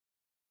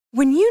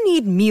When you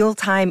need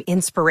mealtime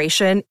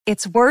inspiration,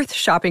 it's worth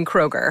shopping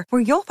Kroger,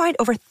 where you'll find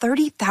over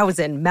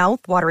 30,000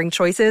 mouth-watering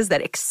choices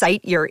that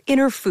excite your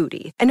inner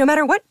foodie. And no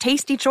matter what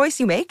tasty choice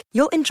you make,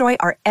 you'll enjoy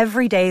our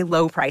everyday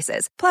low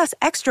prices, plus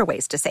extra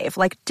ways to save,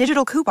 like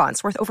digital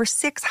coupons worth over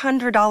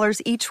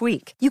 $600 each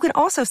week. You can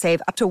also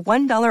save up to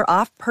 $1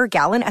 off per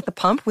gallon at the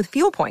pump with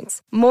fuel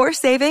points. More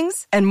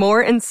savings and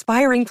more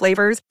inspiring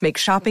flavors make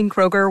shopping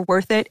Kroger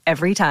worth it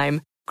every time.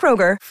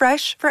 Kroger,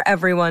 fresh for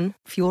everyone.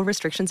 Fuel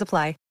restrictions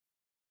apply.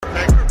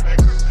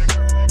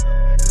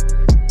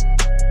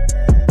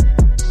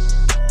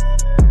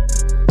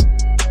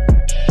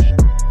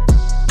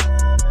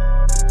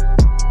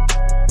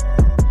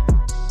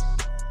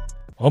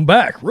 I'm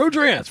back.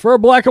 Rodrance for a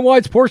Black and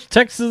White Sports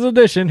Texas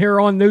edition here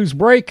on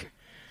Newsbreak.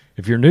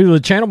 If you're new to the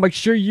channel, make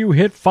sure you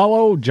hit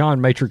follow. John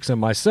Matrix and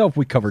myself,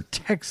 we cover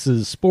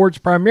Texas sports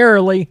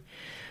primarily,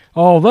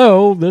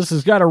 although this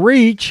has got to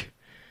reach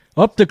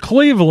up to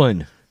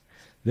Cleveland.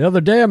 The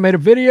other day I made a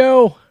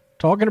video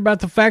talking about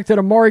the fact that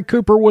Amari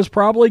Cooper was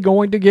probably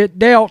going to get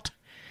dealt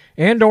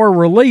and or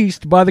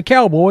released by the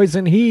Cowboys,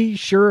 and he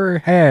sure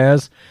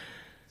has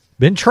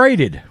been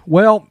traded.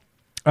 Well,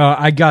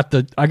 I got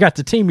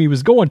the team he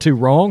was going to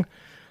wrong.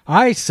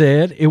 I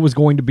said it was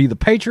going to be the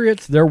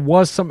Patriots. There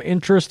was some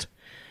interest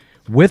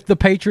with the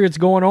Patriots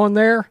going on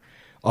there.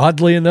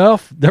 Oddly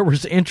enough, there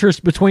was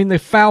interest between the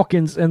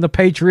Falcons and the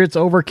Patriots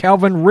over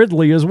Calvin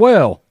Ridley as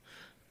well.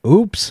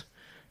 Oops.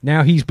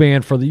 Now he's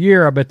banned for the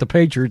year. I bet the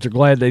Patriots are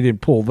glad they didn't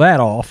pull that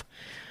off.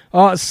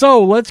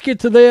 So let's get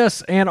to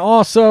this, and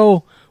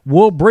also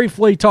we'll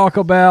briefly talk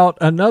about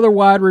another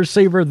wide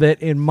receiver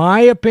that, in my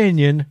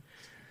opinion,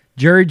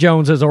 Jerry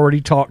Jones has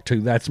already talked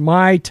to. That's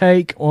my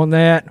take on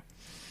that.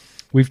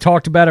 We've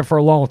talked about it for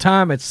a long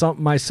time. It's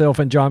something myself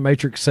and John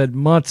Matrix said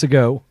months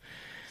ago.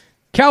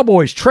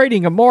 Cowboys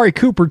trading Amari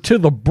Cooper to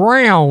the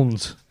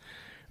Browns.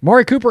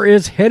 Amari Cooper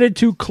is headed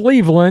to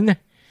Cleveland.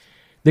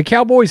 The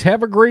Cowboys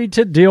have agreed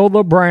to deal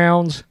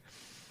Cooper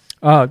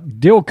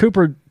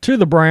to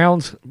the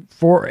Browns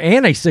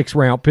and a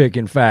 6th-round pick,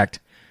 in fact,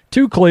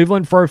 to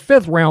Cleveland for a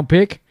 5th-round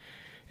pick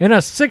and a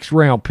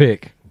 6th-round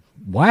pick.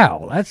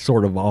 Wow, that's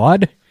sort of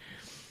odd.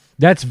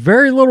 That's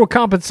very little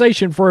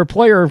compensation for a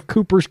player of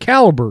Cooper's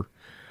caliber.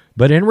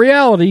 But in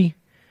reality,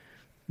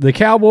 the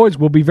Cowboys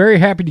will be very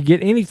happy to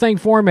get anything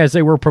for him, as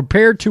they were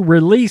prepared to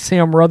release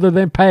him rather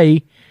than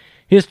pay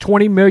his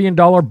 $20 million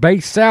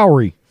base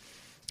salary.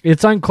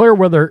 It's unclear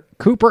whether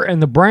Cooper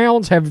and the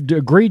Browns have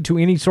agreed to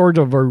any sort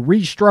of a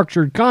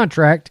restructured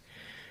contract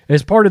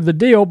as part of the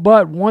deal,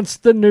 but once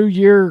the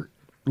new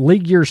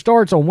league year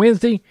starts on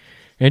Wednesday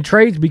and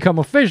trades become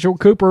official,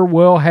 Cooper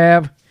will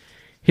have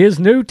his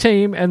new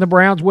team and the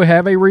Browns will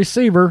have a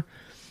receiver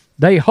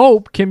they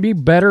hope can be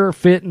better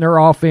fit in their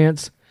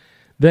offense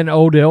than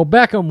Odell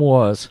Beckham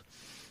was.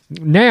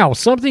 Now,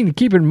 something to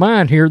keep in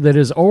mind here that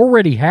has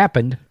already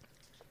happened.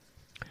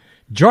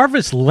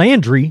 Jarvis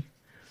Landry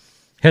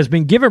has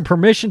been given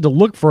permission to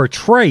look for a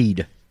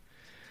trade.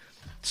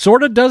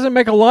 Sort of doesn't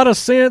make a lot of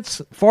sense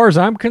as far as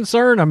I'm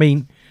concerned. I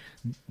mean,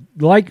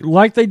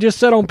 like they just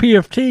said on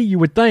PFT, you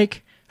would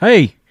think,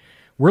 hey,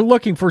 we're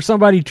looking for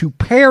somebody to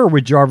pair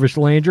with Jarvis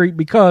Landry,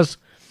 because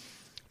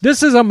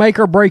this is a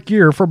make-or-break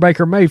year for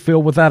Baker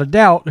Mayfield, without a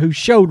doubt, who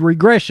showed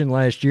regression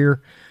last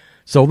year.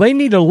 So they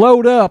need to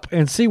load up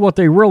and see what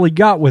they really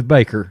got with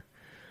Baker.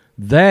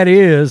 That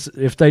is,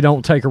 if they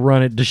don't take a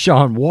run at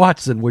Deshaun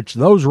Watson, which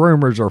those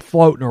rumors are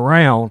floating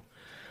around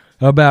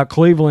about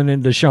Cleveland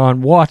and Deshaun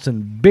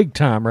Watson big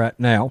time right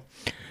now.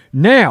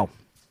 Now,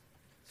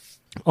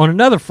 on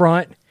another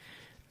front,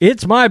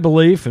 it's my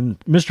belief, and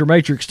Mr.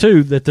 Matrix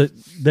too,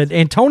 that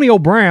Antonio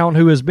Brown,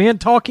 who has been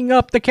talking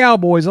up the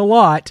Cowboys a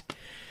lot,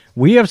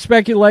 we have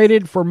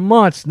speculated for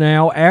months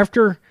now,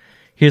 after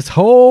his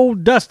whole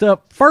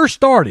dust-up first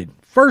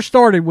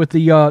started with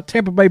the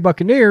Tampa Bay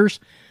Buccaneers,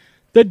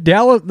 the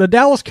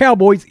Dallas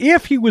Cowboys,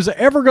 if he was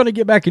ever going to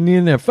get back in the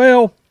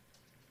NFL,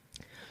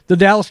 the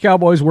Dallas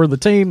Cowboys were the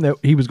team that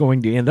he was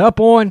going to end up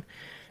on,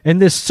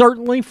 and this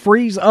certainly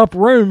frees up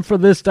room for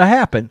this to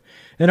happen.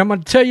 And I'm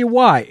going to tell you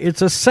why.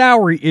 It's a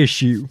salary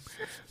issue,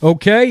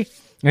 okay?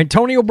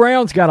 Antonio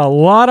Brown's got a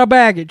lot of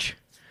baggage,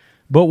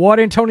 but what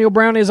Antonio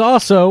Brown is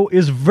also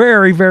is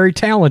very, very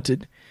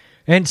talented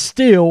and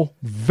still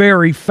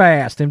very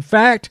fast. In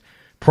fact,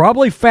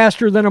 probably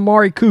faster than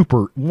Amari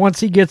Cooper once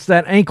he gets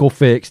that ankle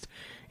fixed.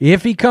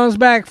 If he comes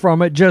back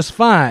from it, just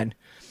fine.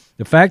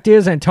 The fact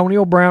is,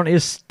 Antonio Brown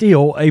is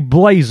still a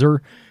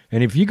Blazer,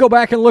 and if you go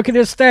back and look at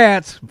his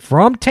stats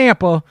from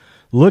Tampa,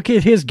 look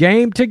at his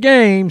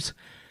game-to-games,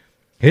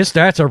 his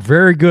stats are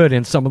very good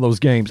in some of those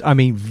games. I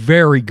mean,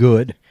 very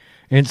good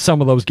in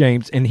some of those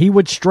games. And he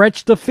would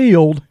stretch the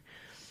field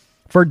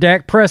for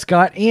Dak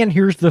Prescott. And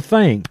here's the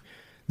thing.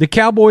 The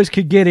Cowboys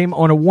could get him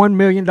on a $1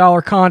 million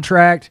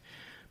contract,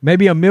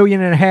 maybe $1.5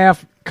 million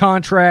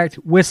contract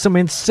with some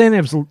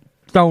incentives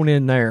thrown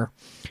in there.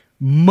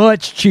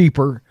 Much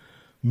cheaper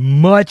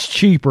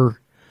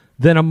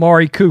than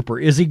Amari Cooper.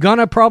 Is he going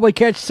to probably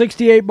catch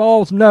 68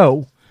 balls?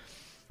 No.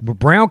 But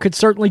Brown could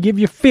certainly give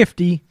you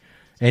 50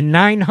 and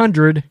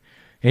 910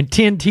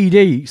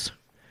 TDs.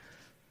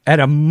 at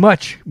a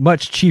much,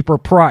 much cheaper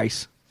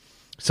price.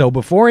 So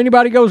before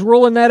anybody goes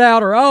ruling that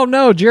out or, oh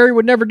no, Jerry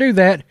would never do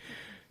that,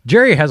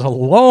 Jerry has a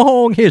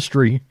long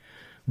history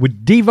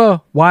with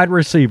diva wide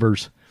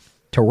receivers.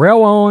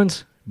 Terrell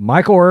Owens,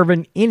 Michael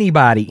Irvin,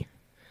 anybody.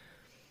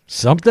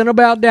 Something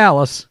about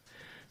Dallas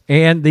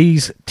and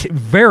these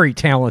very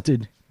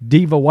talented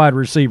diva wide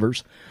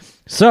receivers.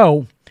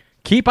 So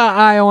keep an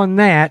eye on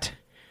that,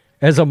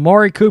 as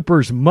Amari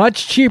Cooper's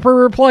much cheaper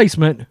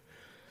replacement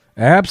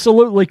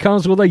absolutely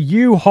comes with a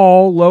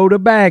U-Haul load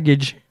of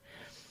baggage,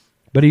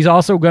 but he's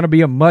also going to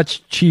be a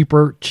much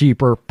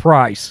cheaper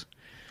price.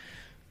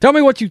 Tell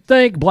me what you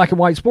think, black and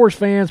white sports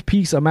fans.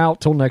 Peace. I'm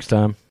out. Till next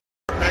time.